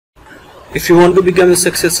If you want to become a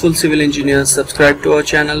successful civil engineer, subscribe to our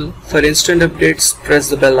channel. For instant updates, press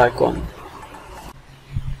the bell icon.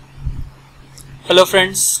 Hello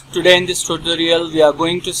friends, today in this tutorial we are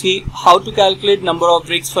going to see how to calculate number of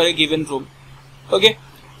bricks for a given room. Okay,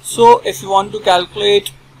 so if you want to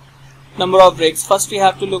calculate number of bricks, first we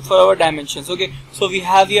have to look for our dimensions. Okay, so we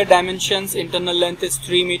have here dimensions. Internal length is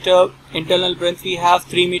 3 meter, internal breadth we have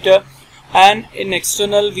 3 meter, and in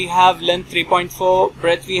external we have length 3.4,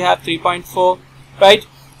 breadth we have 3.4, right?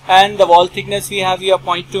 And the wall thickness we have here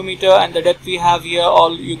 0.2 meter, and the depth we have here,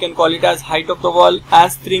 or you can call it as height of the wall,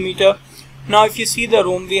 as 3 meter. Now if you see the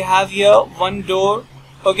room, we have here one door,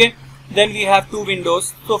 okay, then we have two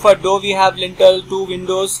windows. So for door we have lintel, two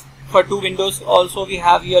windows. For two windows also we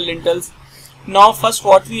have here lintels. Now first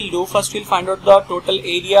what we'll do, first we'll find out the total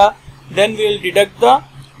area, then we'll deduct the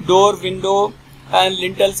door, window and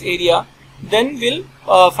lintels area, then we'll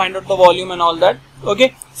find out the volume and all that.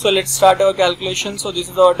 Okay, so let's start our calculation. So this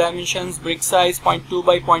is our dimensions: brick size 0.2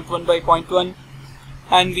 by 0.1 by 0.1,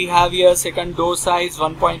 and we have here second door size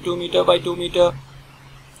 1.2 meter by 2 meter,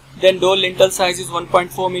 then door lintel size is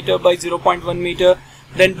 1.4 meter by 0.1 meter,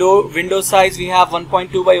 then door window size we have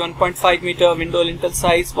 1.2 by 1.5 meter, window lintel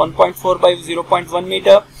size 1.4 by 0.1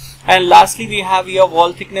 meter, and lastly we have here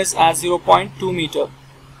wall thickness as 0.2 meter.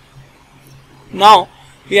 Now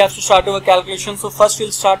we have to start our calculation. So first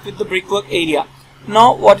we'll start with the brickwork area.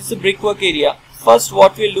 Now what is the brickwork area? First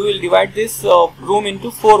what we'll do, we'll divide this room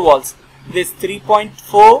into 4 walls. This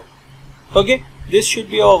 3.4, okay, this should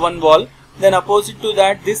be our one wall. Then opposite to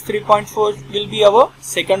that, this 3.4 will be our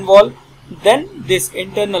second wall. Then this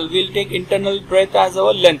internal, we'll take internal breadth as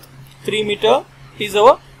our length. 3 meter is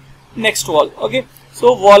our next wall. Okay,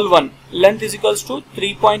 so wall 1 length is equals to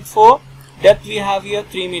 3.4, depth we have here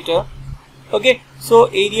 3 meter. Okay, so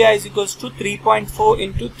area is equals to 3.4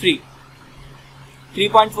 into 3.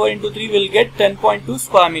 3.4 into 3 will get 10.2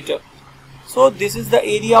 square meter. So this is the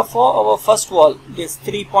area for our first wall, this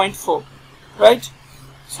 3.4, right?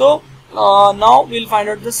 So now we'll find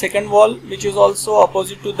out the second wall, which is also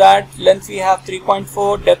opposite to that. Length we have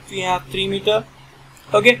 3.4, depth we have 3 meter.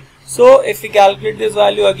 Okay, so if we calculate this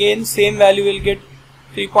value again, same value will get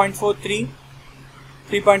 3.43,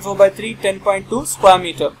 3.4 by 3, 10.2 square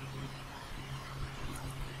meter.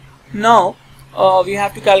 Now we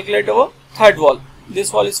have to calculate our third wall.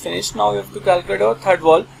 This wall is finished. Now we have to calculate our third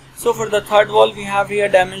wall. So for the third wall we have here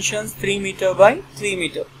dimensions 3 meter by 3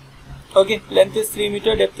 meter. Okay, length is 3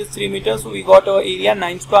 meter, depth is 3 meter, so we got our area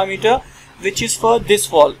 9 square meter, which is for this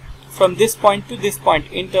wall, from this point to this point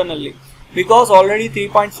internally, because already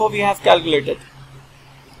 3.4 we have calculated.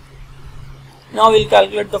 Now we'll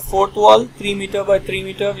calculate the fourth wall, 3 meter by 3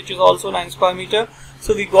 meter, which is also 9 square meter.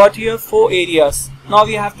 So we got here 4 areas. Now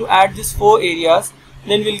we have to add these 4 areas,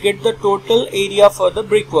 then we'll get the total area for the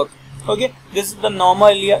brickwork. Okay, this is the normal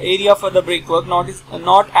area for the brickwork,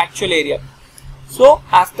 not actual area. So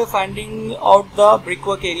after finding out the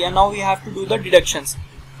brickwork area, now we have to do the deductions.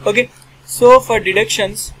 Okay, so for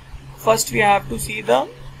deductions, first we have to see the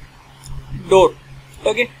door.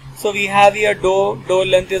 Okay, so we have here door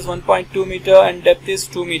length is 1.2 meter and depth is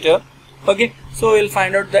 2 meter. Okay, so we'll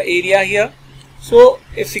find out the area here. So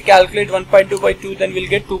if we calculate 1.2 by 2, then we'll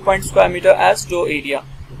get 2 square meter as door area.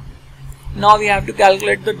 Now we have to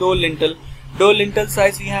calculate the door lintel. Door lintel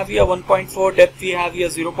size we have here 1.4, depth we have here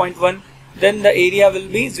 0.1. Then the area will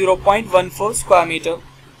be 0.14 square meter.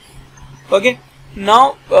 Okay,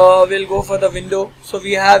 now we'll go for the window. So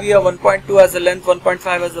we have here 1.2 as the length,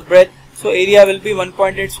 1.5 as the breadth, so area will be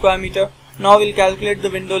 1.8 square meter. Now we'll calculate the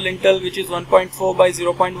window lintel, which is 1.4 by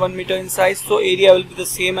 0.1 meter in size, so area will be the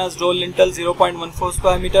same as door lintel, 0.14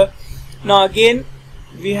 square meter. Now again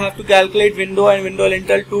we have to calculate window and window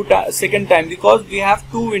lintel second time, because we have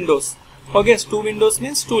two windows. Okay, so 2 windows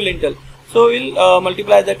means 2 lintel. So we'll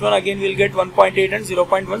multiply that one, again we'll get 1.8 and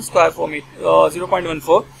 0.1 square for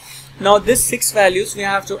 0.14. Now this 6 values we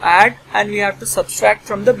have to add and we have to subtract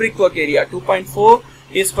from the brickwork area. 2.4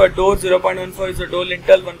 is for door, 0.14 is the door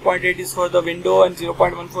lintel, 1.8 is for the window and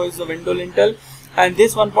 0.14 is the window lintel, and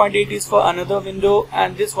this 1.8 is for another window,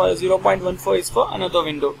 and this 0.14 is for another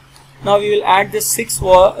window. Now we will add the 6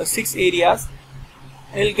 areas.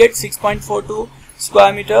 We will get 6.42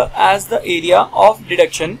 square meter as the area of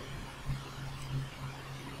deduction.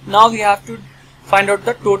 Now we have to find out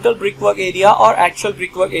the total brickwork area or actual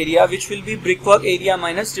brickwork area, which will be brickwork area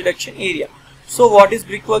minus deduction area. So what is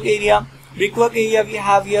brickwork area? Brickwork area we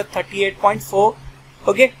have here 38.4,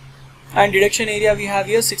 okay, and deduction area we have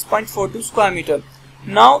here 6.42 square meter.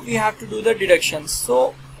 Now we have to do the deductions.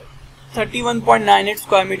 So 31.98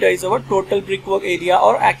 square meter is our total brickwork area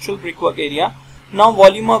or actual brickwork area. Now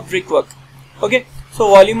volume of brickwork. Okay, So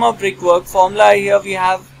volume of brickwork formula, here we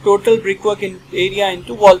have total brickwork in area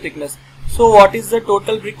into wall thickness. So what is the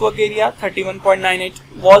total brickwork area?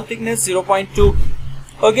 31.98. Wall thickness 0.2.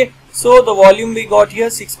 Okay, so the volume we got here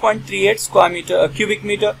 6.38 square meter cubic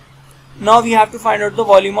meter. Now we have to find out the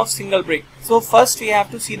volume of single brick. So first we have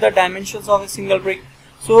to see the dimensions of a single brick.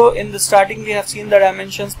 So in the starting we have seen the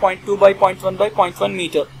dimensions 0.2 by 0.1 by 0.1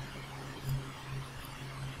 meter.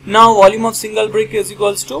 Now volume of single brick is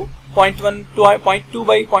equals to 0.2 by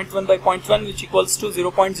 0.1 by 0.1, which equals to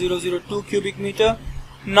 0.002 cubic meter.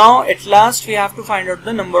 Now at last we have to find out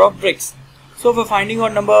the number of bricks. So for finding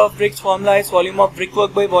out number of bricks, formula is volume of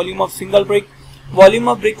brickwork by volume of single brick. Volume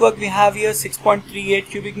of brickwork we have here 6.38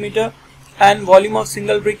 cubic meter, and volume of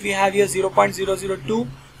single brick we have here 0.002.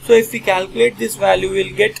 So if we calculate this value, we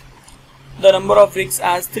will get the number of bricks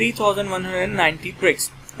as 3190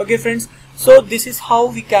 bricks. Okay friends, so this is how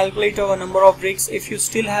we calculate our number of bricks. If you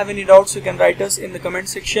still have any doubts, you can write us in the comment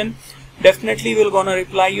section. Definitely we're gonna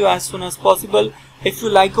reply you as soon as possible. If you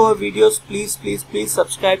like our videos, please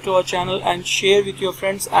subscribe to our channel and share with your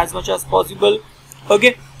friends as much as possible.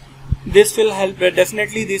 Okay, this will help,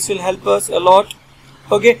 definitely this will help us a lot.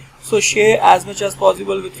 Okay, so share as much as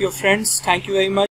possible with your friends. Thank you very much.